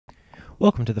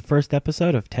Welcome to the first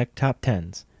episode of Tech Top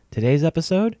 10s. Today's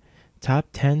episode, Top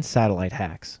 10 Satellite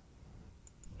Hacks.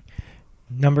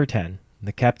 Number 10,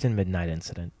 the Captain Midnight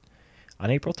Incident. On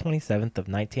April 27th of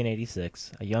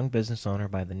 1986, a young business owner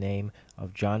by the name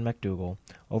of John McDougall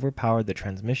overpowered the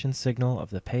transmission signal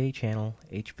of the pay channel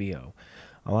HBO,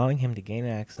 allowing him to gain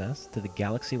access to the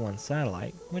Galaxy 1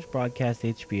 satellite, which broadcast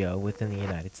HBO within the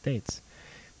United States.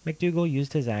 McDougall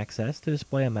used his access to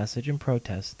display a message in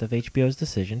protest of HBO's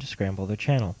decision to scramble their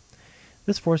channel.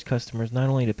 This forced customers not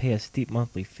only to pay a steep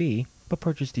monthly fee, but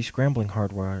purchase descrambling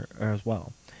hardware as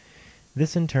well.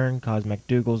 This in turn caused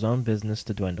McDougall's own business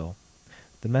to dwindle.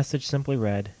 The message simply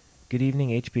read, "Good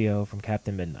evening HBO from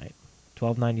Captain Midnight.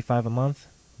 $12.95 a month?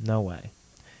 No way.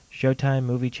 Showtime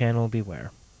movie channel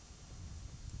beware."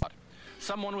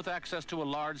 Someone with access to a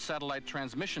large satellite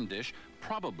transmission dish,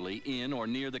 probably in or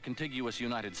near the contiguous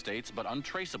United States, but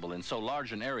untraceable in so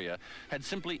large an area, had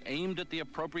simply aimed at the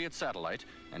appropriate satellite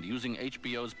and, using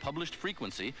HBO's published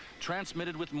frequency,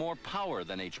 transmitted with more power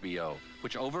than HBO,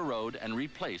 which overrode and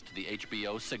replaced the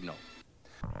HBO signal.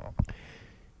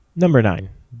 Number 9.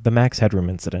 The Max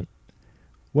Headroom Incident.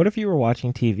 What if you were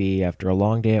watching TV after a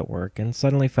long day at work and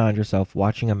suddenly found yourself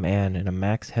watching a man in a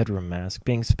Max Headroom mask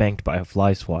being spanked by a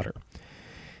fly swatter?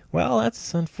 Well,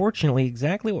 that's unfortunately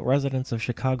exactly what residents of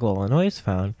Chicago, Illinois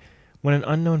found when an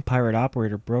unknown pirate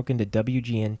operator broke into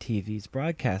WGN-TV's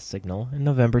broadcast signal in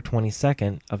November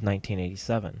 22nd of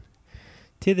 1987.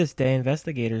 To this day,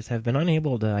 investigators have been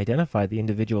unable to identify the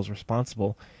individuals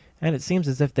responsible, and it seems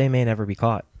as if they may never be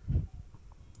caught.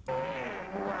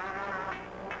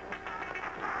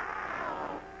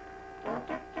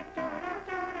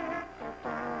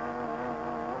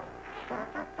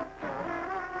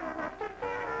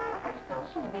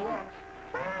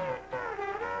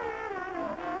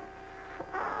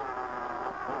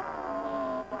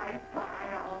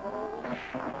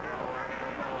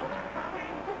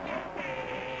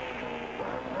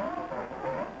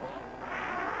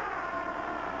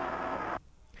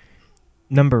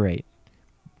 Number 8.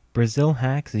 Brazil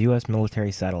hacks U.S.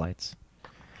 military satellites.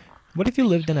 What if you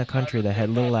lived in a country that had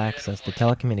little access to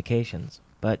telecommunications,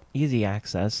 but easy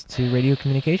access to radio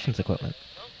communications equipment?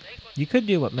 You could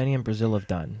do what many in Brazil have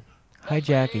done: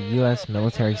 hijack a U.S.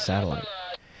 military satellite.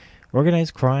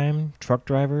 Organized crime, truck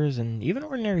drivers, and even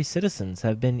ordinary citizens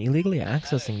have been illegally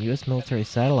accessing U.S. military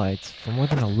satellites for more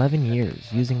than 11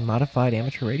 years using modified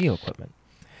amateur radio equipment.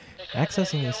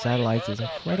 Accessing these satellites is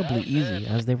incredibly easy,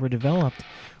 as they were developed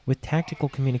with tactical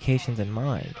communications in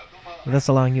mind, thus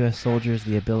allowing U.S. soldiers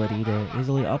the ability to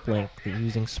easily uplink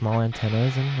using small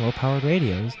antennas and low-powered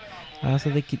radios, so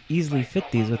they could easily fit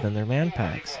these within their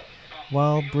manpacks.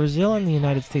 While Brazil and the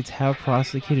United States have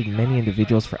prosecuted many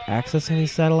individuals for accessing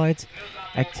these satellites,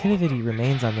 activity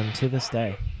remains on them to this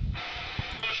day.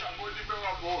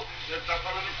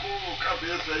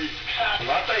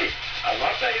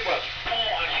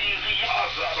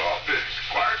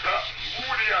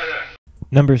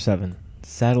 Number 7.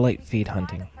 Satellite feed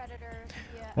hunting.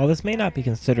 While this may not be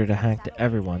considered a hack to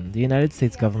everyone, the United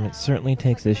States government certainly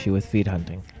takes issue with feed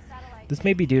hunting. This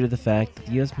may be due to the fact that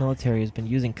the U.S. military has been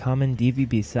using common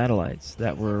DVB satellites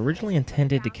that were originally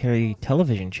intended to carry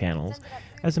television channels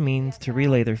as a means to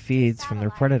relay their feeds from their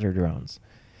Predator drones.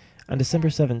 On December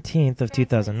 17th of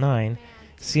 2009,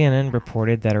 CNN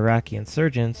reported that Iraqi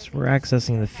insurgents were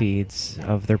accessing the feeds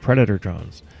of their Predator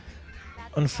drones.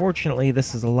 Unfortunately,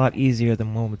 this is a lot easier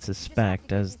than one would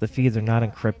suspect, as the feeds are not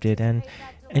encrypted, and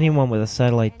anyone with a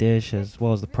satellite dish, as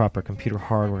well as the proper computer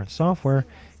hardware and software,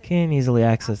 can easily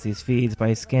access these feeds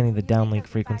by scanning the downlink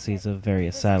frequencies of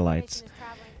various satellites.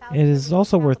 It is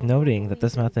also worth noting that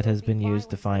this method has been used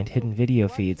to find hidden video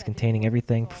feeds containing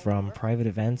everything from private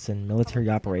events and military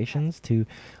operations to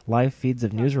live feeds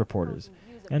of news reporters.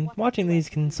 And watching these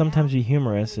can sometimes be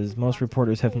humorous, as most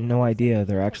reporters have no idea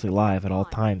they're actually live at all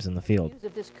times in the field. News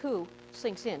of this coup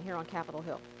sinks in here on Capitol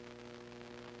Hill.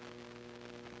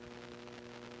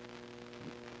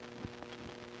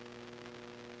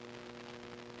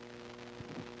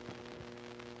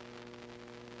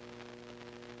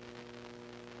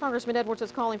 Congressman Edwards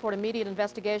is calling for an immediate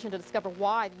investigation to discover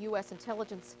why the U.S.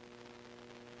 intelligence.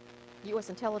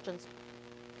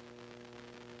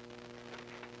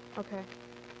 Okay.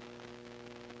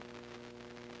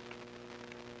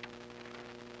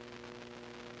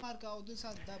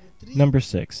 Number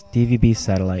 6. DVB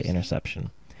Satellite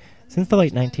Interception. Since the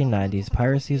late 1990s,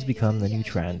 piracy has become the new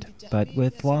trend, but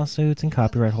with lawsuits and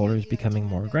copyright holders becoming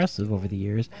more aggressive over the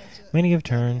years, many have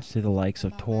turned to the likes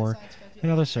of Tor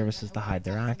and other services to hide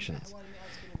their actions.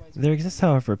 There exists,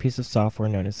 however, a piece of software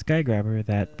known as SkyGrabber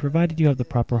that, provided you have the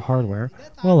proper hardware,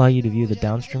 will allow you to view the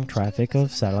downstream traffic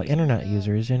of satellite internet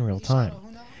users in real time.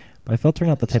 By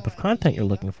filtering out the type of content you're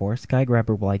looking for,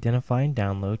 SkyGrabber will identify and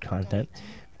download content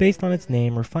based on its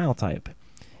name or file type.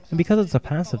 And because it's a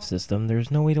passive system,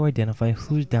 there's no way to identify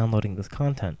who's downloading this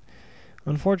content.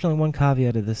 Unfortunately, one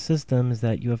caveat of this system is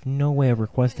that you have no way of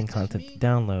requesting content to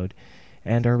download,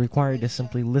 and are required to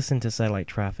simply listen to satellite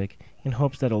traffic in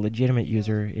hopes that a legitimate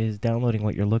user is downloading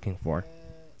what you're looking for.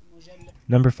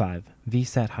 Number 5.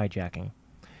 Vsat Hijacking.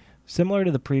 Similar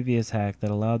to the previous hack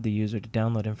that allowed the user to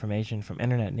download information from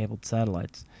internet-enabled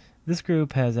satellites, this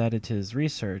group has added to his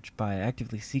research by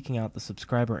actively seeking out the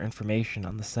subscriber information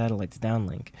on the satellite's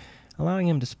downlink, allowing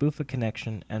him to spoof a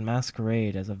connection and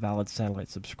masquerade as a valid satellite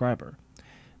subscriber.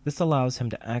 This allows him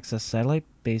to access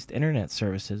satellite-based internet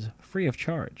services free of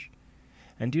charge.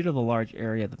 And due to the large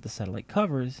area that the satellite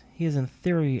covers, he is in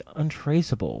theory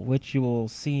untraceable, which you will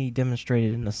see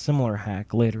demonstrated in a similar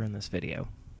hack later in this video.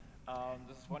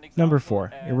 Number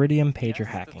 4. Iridium Pager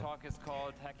Hacking.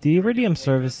 The Iridium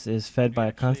service is fed by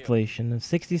a constellation of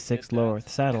 66 low Earth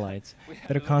satellites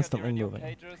that are constantly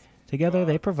moving. Together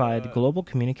they provide global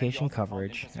communication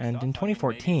coverage, and in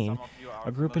 2014,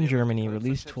 a group in Germany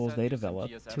released tools they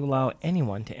developed to allow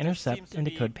anyone to intercept and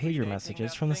decode pager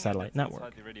messages from the satellite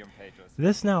network.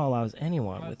 This now allows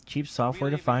anyone with cheap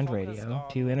software-defined radio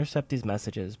to intercept these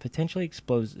messages, potentially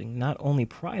exposing not only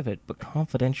private but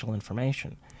confidential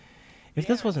information. If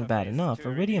this wasn't bad enough,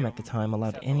 Iridium at the time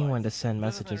allowed anyone to send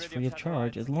messages free of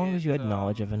charge as long as you had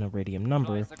knowledge of an Iridium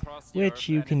number, which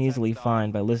you can easily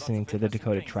find by listening to the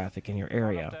decoded traffic in your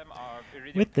area.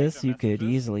 With this, you could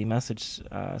easily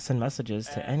send messages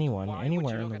to anyone,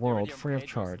 anywhere in the world, free of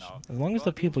charge, as long as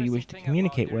the people you wish to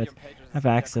communicate with have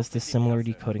access to similar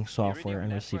decoding software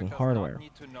and receiving hardware.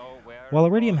 While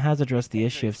Iridium has addressed the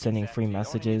issue of sending free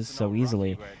messages so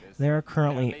easily, they are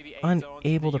currently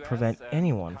unable to prevent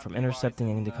anyone from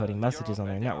intercepting and decoding messages on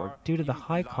their network due to the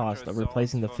high cost of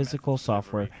replacing the physical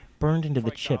software burned into the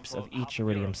chips of each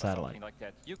Iridium satellite.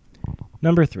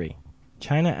 Number 3.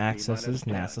 China accesses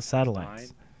NASA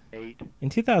satellites. In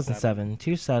 2007,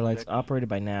 2 satellites operated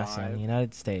by NASA in the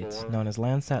United States, known as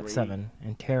Landsat-7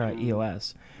 and Terra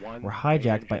EOS, were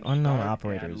hijacked by unknown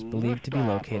operators believed to be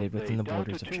located within the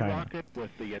borders of China.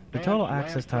 The total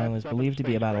access time was believed to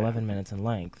be about 11 minutes in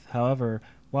length. However,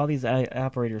 while these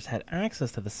operators had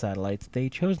access to the satellites, they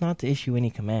chose not to issue any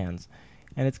commands,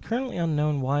 and it's currently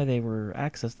unknown why they were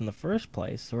accessed in the first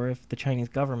place, or if the Chinese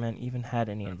government even had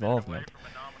any involvement.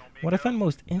 What I found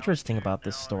most interesting about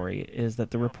this story is that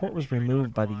the report was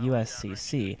removed by the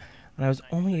USCC, and I was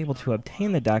only able to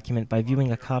obtain the document by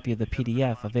viewing a copy of the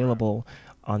PDF available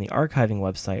on the archiving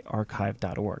website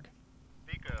archive.org.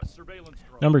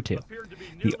 Number 2.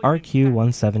 The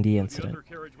RQ-170 incident.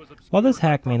 While this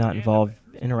hack may not involve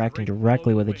interacting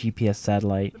directly with a GPS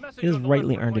satellite, it has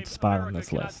rightly earned its spot on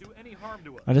this list.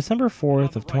 On December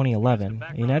 4th of 2011,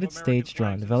 a United States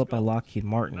drone developed by Lockheed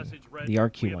Martin, the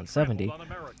RQ-170,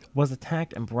 was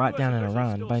attacked and brought down in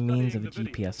Iran by means of a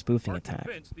GPS spoofing attack.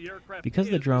 Because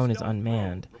the drone is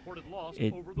unmanned,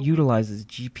 it utilizes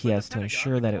GPS to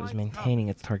ensure that it was maintaining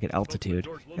its target altitude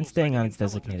and staying on its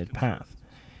designated path.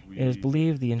 It is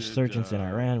believed the insurgents in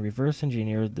Iran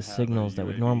reverse-engineered the signals that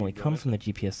would normally come from the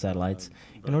GPS satellites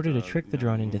in order to trick the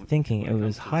drone into thinking it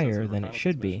was higher than it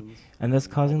should be, and thus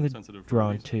causing the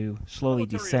drone to slowly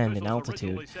descend in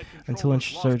altitude until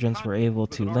insurgents were able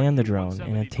to land the drone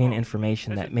and obtain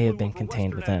information that may have been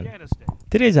contained within.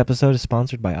 Today's episode is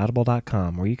sponsored by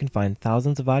audible.com, where you can find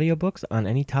thousands of audiobooks on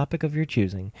any topic of your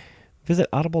choosing. Visit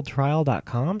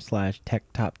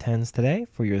audibletrial.com/techtop10s today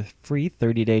for your free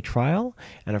 30-day trial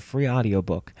and a free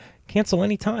audiobook. Cancel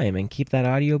anytime and keep that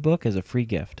audiobook as a free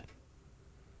gift.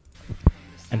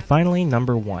 And finally,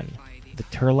 number 1, the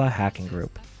Turla hacking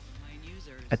group.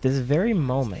 At this very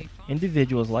moment,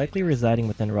 individuals likely residing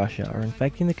within Russia are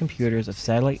infecting the computers of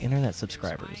satellite internet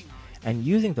subscribers and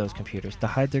using those computers to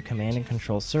hide their command and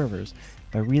control servers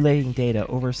by relaying data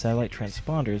over satellite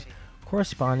transponders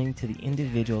corresponding to the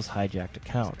individual's hijacked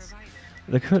accounts.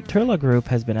 The Turla group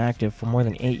has been active for more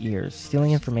than 8 years,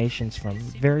 stealing information from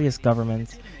various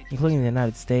governments, including the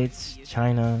United States,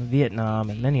 China, Vietnam,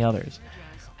 and many others.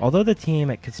 Although the team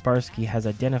at Kaspersky has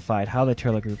identified how the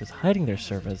Turla group is hiding their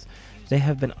servers, they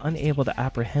have been unable to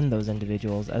apprehend those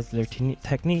individuals, as their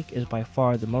technique is by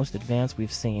far the most advanced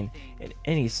we've seen in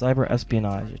any cyber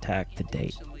espionage attack to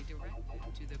date.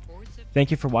 Thank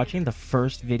you for watching the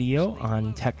first video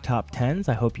on Tech Top 10s.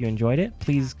 I hope you enjoyed it.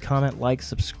 Please comment, like,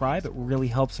 subscribe. It really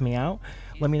helps me out.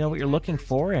 Let me know what you're looking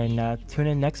for, and tune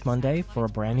in next Monday for a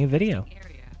brand new video.